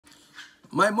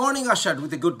My morning ushered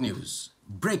with the good news.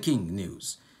 Breaking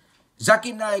news.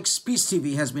 Zakir Naik's Peace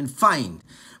TV has been fined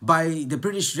by the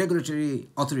British regulatory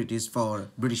authorities for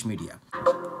British media.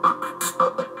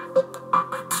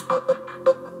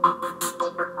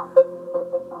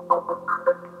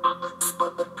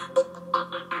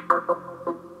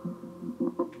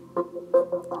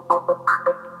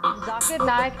 Zakir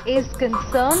Naik is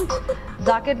concerned.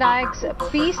 Zakir Naik's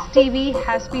Peace TV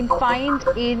has been fined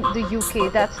in the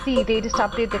UK. That's the latest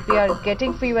update that we are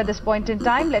getting for you at this point in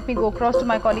time. Let me go across to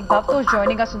my colleague Bhavtosh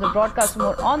joining us on the broadcast for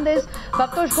more on this.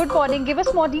 Bhavtosh, good morning. Give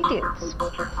us more details.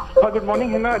 Good morning,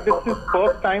 Hina. This is the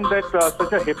first time that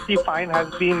such a hefty fine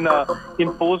has been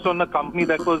imposed on a company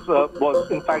that was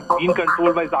in fact being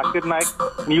controlled by Zakir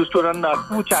Naik. He used to run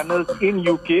 2 channels in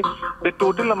UK. The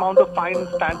total amount of fine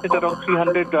stands at around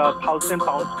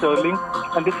 £300,000 sterling,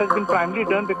 and this has been primarily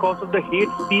done because of the hate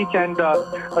speech and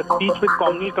a speech with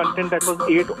communal content that was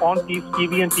aired on Peace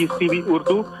TV and Peace TV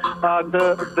Urdu.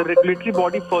 The regulatory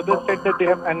body further said that they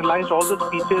have analyzed all the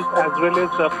speeches as well as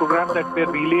programs that were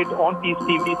relayed on Peace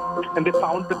TV, and they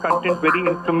found the content very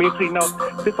inflammatory. Now,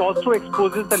 this also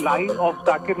exposes the lie of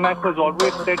Zakir Naik, who has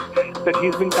always said that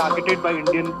he's been targeted by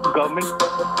Indian government.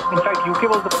 In fact, UK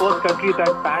was the first country that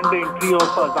banned the entry of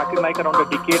Zakir Naik around a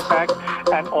decade back,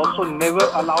 and also never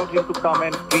allowed him to come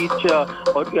and preach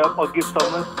or give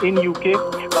sermons in UK.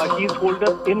 He's holed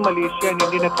up in Malaysia, and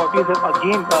Indian authorities have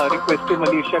again requested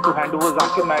Malaysia to hand over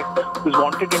Zakir Naik, who's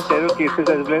wanted in terror cases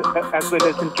as well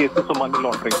as in cases of money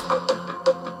laundering.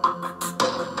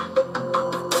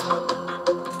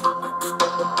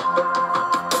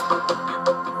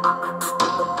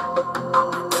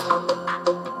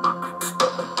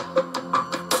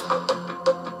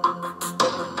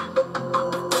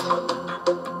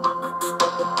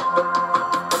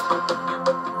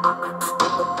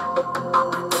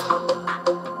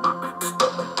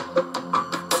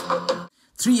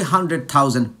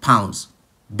 300,000 pounds,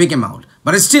 big amount.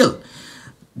 But still,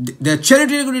 the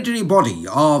charity regulatory body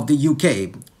of the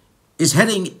UK is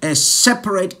heading a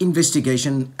separate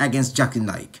investigation against Zakir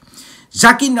Naik.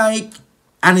 Zakir Naik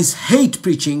and his hate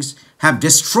preachings have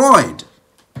destroyed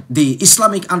the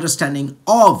Islamic understanding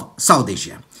of South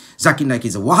Asia. Zakir Naik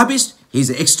is a Wahabist, he's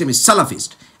an extremist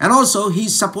Salafist, and also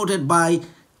he's supported by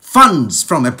funds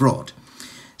from abroad.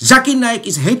 Zakir Naik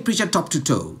is a hate preacher top to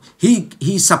toe.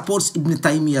 He supports Ibn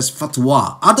Taymiyyah's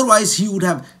fatwa. Otherwise, he would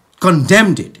have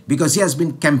condemned it, because he has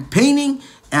been campaigning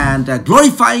and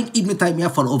glorifying Ibn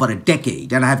Taymiyyah for over a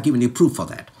decade, and I have given you proof for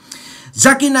that.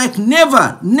 Zakir Naik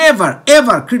never,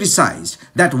 ever criticized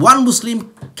that one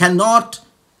Muslim cannot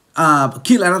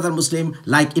kill another Muslim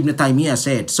like Ibn Taymiyyah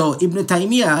said. So Ibn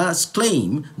Taymiyyah's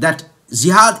claim that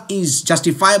jihad is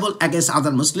justifiable against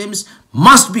other Muslims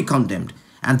must be condemned.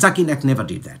 And Zakir Naik never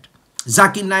did that.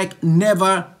 Zakir Naik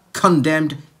never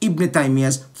condemned Ibn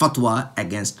Taymiyyah's fatwa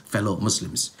against fellow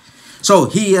Muslims. So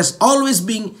he has always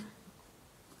been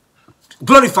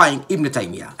glorifying Ibn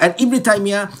Taymiyyah. And Ibn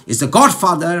Taymiyyah is the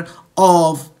godfather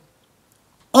of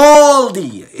all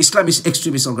the Islamist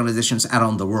extremist organizations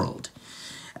around the world.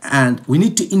 And we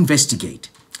need to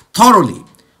investigate thoroughly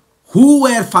who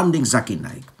were funding Zakir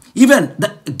Naik, even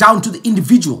down to the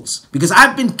individuals, because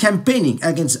I've been campaigning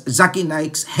against Zakir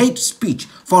Naik's hate speech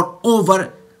for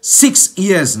over 6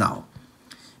 years now,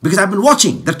 because I've been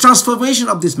watching the transformation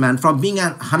of this man from being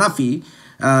a Hanafi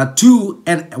to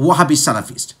an Wahabist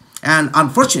Salafist. And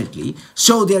unfortunately,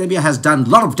 Saudi Arabia has done a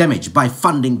lot of damage by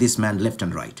funding this man left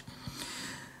and right.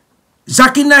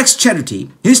 Zakir Naik's charity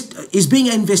is being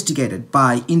investigated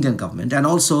by Indian government, and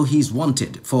also he's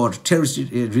wanted for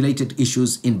terrorist-related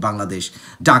issues in Bangladesh,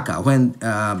 Dhaka, when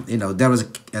there was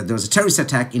a terrorist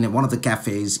attack in one of the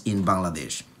cafes in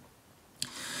Bangladesh,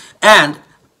 and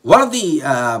one of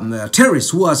the terrorists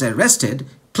who was arrested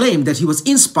claimed that he was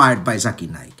inspired by Zakir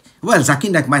Naik. Well, Zakir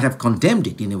Naik might have condemned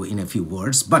it in a few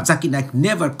words, but Zakir Naik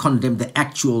never condemned the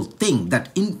actual thing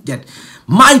that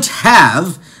might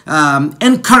have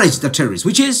encouraged the terrorists,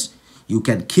 which is you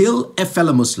can kill a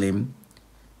fellow Muslim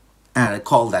and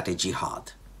call that a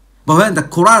jihad. But when the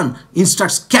Quran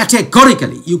instructs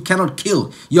categorically, you cannot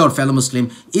kill your fellow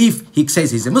Muslim. If he says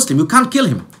he's a Muslim, you can't kill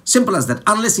him. Simple as that,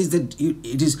 unless it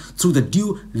is through the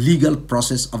due legal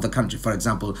process of the country, for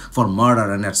example, for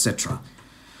murder and etc.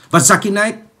 But Zakir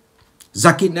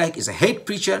Naik is a hate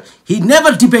preacher. He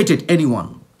never debated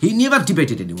anyone.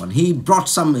 He brought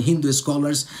some Hindu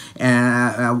scholars,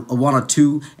 1 or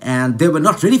 2, and they were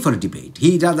not ready for a debate.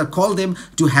 He rather called them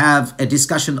to have a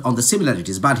discussion on the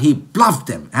similarities, but he bluffed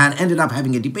them and ended up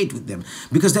having a debate with them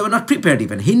because they were not prepared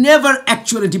even. He never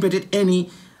actually debated any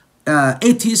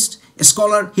atheist,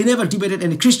 scholar. He never debated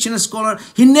any Christian scholar.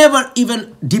 He never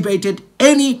even debated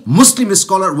any Muslim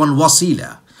scholar, one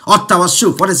wasila or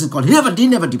tawassuf. What is it called? He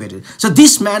never debated. So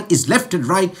this man is left and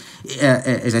right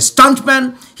as a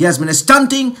stuntman. He has been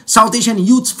stunting South Asian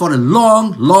youths for a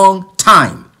long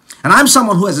time. And I'm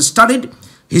someone who has studied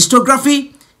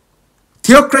historiography,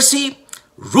 theocracy,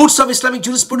 roots of Islamic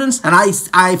jurisprudence, and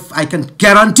I can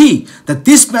guarantee that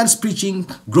this man's preaching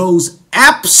goes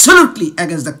absolutely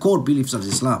against the core beliefs of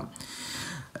Islam.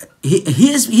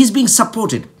 He's being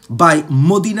supported by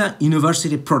Modina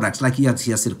University products like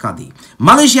Yasir Qadi.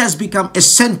 Malaysia has become a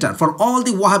center for all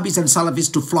the Wahabists and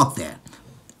Salafists to flock there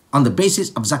on the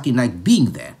basis of Zakir Naik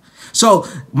being there. So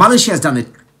Malaysia has done a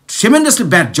tremendously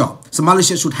bad job. So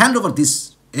Malaysia should hand over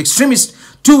this extremist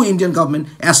to Indian government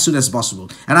as soon as possible.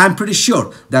 And I'm pretty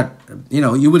sure that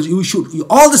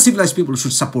all the civilized people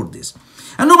should support this.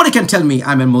 And nobody can tell me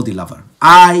I'm a Modi lover.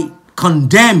 I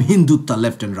condemn Hindutva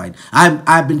left and right.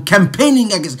 I've been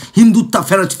campaigning against Hindutva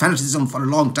fanaticism for a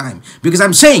long time, because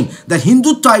I'm saying that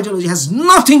Hindutva ideology has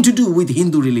nothing to do with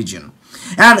Hindu religion.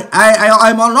 And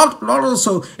I'm not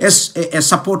also a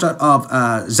supporter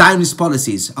of Zionist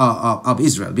policies of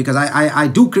Israel, because I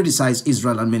do criticize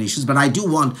Israel on many issues, but I do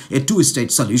want a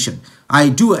two-state solution. I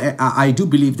do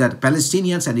believe that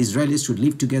Palestinians and Israelis should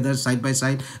live together side by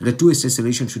side. The two-state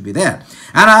solution should be there.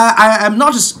 And I'm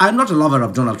not a lover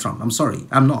of Donald Trump. I'm sorry,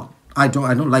 I'm not. I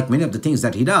don't like many of the things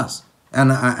that he does.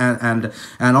 And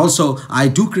also I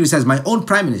do criticize my own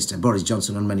Prime Minister Boris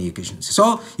Johnson on many occasions.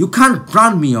 So you can't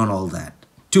brand me on all that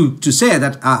to say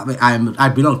that I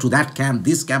belong to that camp,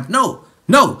 this camp. No.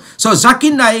 So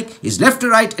Zakir Naik is left to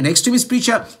right, an extremist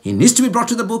preacher. He needs to be brought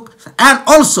to the book, and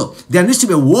also there needs to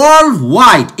be a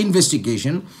worldwide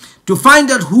investigation to find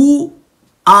out who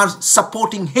are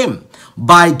supporting him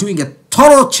by doing a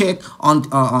thorough check on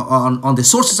the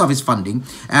sources of his funding.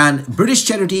 And British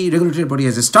charity regulatory body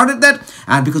has started that,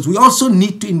 and because we also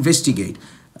need to investigate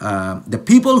the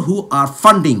people who are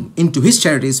funding into his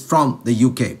charities from the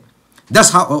UK.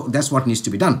 That's what needs to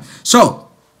be done. So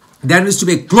there needs to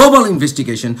be a global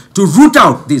investigation to root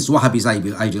out this Wahhabist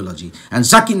ideology. And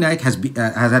Zakir Naik has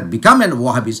become a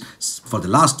Wahhabist for the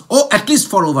last, at least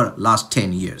for over last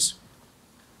 10 years.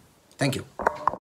 Thank you.